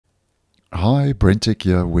Hi, BrenTech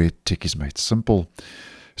here, where tech is made simple.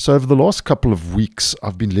 So over the last couple of weeks,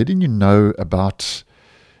 I've been letting you know about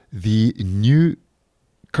the new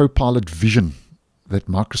Copilot Vision that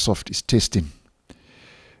Microsoft is testing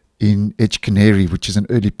in Edge Canary, which is an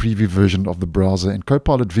early preview version of the browser. And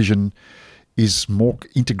Copilot Vision is more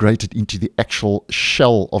integrated into the actual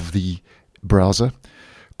shell of the browser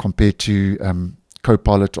compared to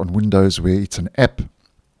Copilot on Windows, where it's an app.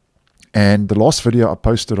 And the last video I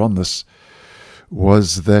posted on this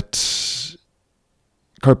was that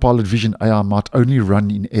Copilot Vision AI might only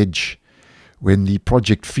run in Edge when the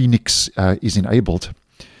Project Phoenix is enabled.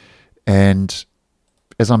 And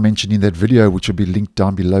as I mentioned in that video, which will be linked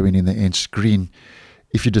down below and in the end screen,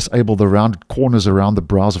 if you disable the rounded corners around the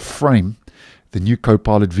browser frame, the new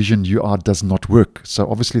Copilot Vision UI does not work.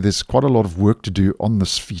 So obviously there's quite a lot of work to do on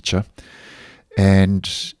this feature. And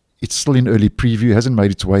it's still in early preview, hasn't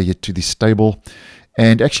made its way yet to the stable,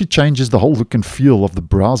 and actually changes the whole look and feel of the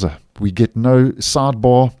browser. We get no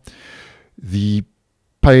sidebar. The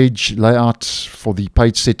page layout for the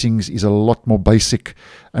page settings is a lot more basic,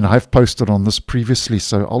 and I have posted on this previously,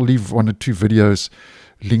 so I'll leave 1 or 2 videos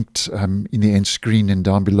linked in the end screen and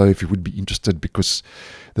down below if you would be interested, because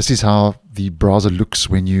this is how the browser looks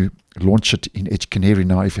when you launch it in Edge Canary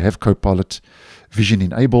now if you have Copilot Vision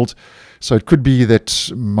enabled. So it could be that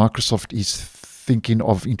Microsoft is thinking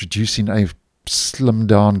of introducing a slimmed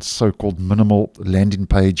down so-called minimal landing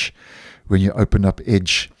page when you open up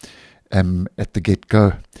Edge at the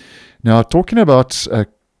get-go. Now, talking about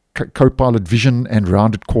Copilot Vision and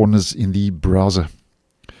rounded corners in the browser.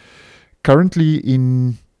 Currently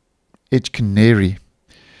in Edge Canary,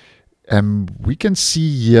 we can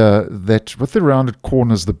see here that with the rounded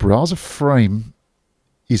corners, the browser frame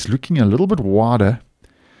is looking a little bit wider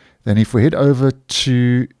than if we head over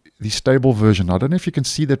to the stable version. I don't know if you can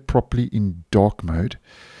see that properly in dark mode.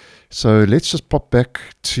 So let's just pop back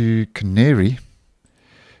to Canary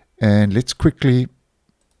and let's quickly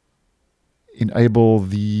enable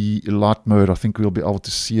the light mode. I think we'll be able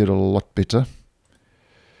to see it a lot better.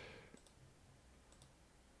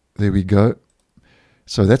 There we go.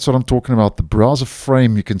 So that's what I'm talking about. The browser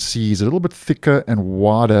frame, you can see, is a little bit thicker and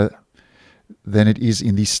wider than it is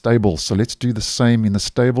in the stable. So let's do the same in the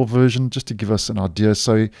stable version just to give us an idea.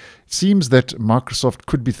 So it seems that Microsoft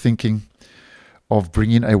could be thinking of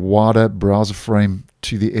bringing a wider browser frame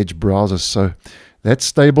to the Edge browser. So that's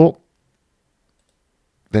stable,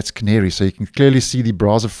 that's Canary. So you can clearly see the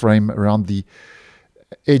browser frame around the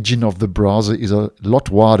edging of the browser is a lot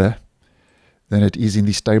wider than it is in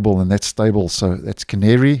the stable, and that's stable. So that's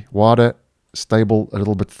Canary, wider, stable, a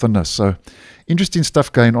little bit thinner. So interesting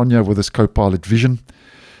stuff going on here with this Copilot Vision,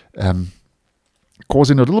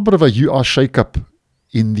 causing a little bit of a UI shakeup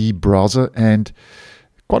in the browser, and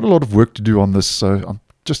quite a lot of work to do on this. So I'm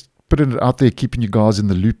just putting it out there, keeping you guys in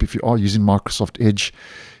the loop if you are using Microsoft Edge,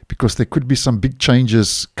 because there could be some big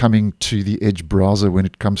changes coming to the Edge browser when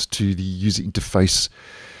it comes to the user interface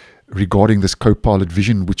regarding this Copilot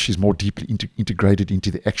Vision, which is more deeply integrated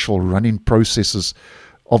into the actual running processes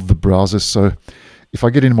of the browser. So if I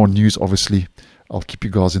get any more news, obviously I'll keep you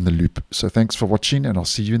guys in the loop. So thanks for watching, and I'll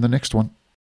see you in the next one.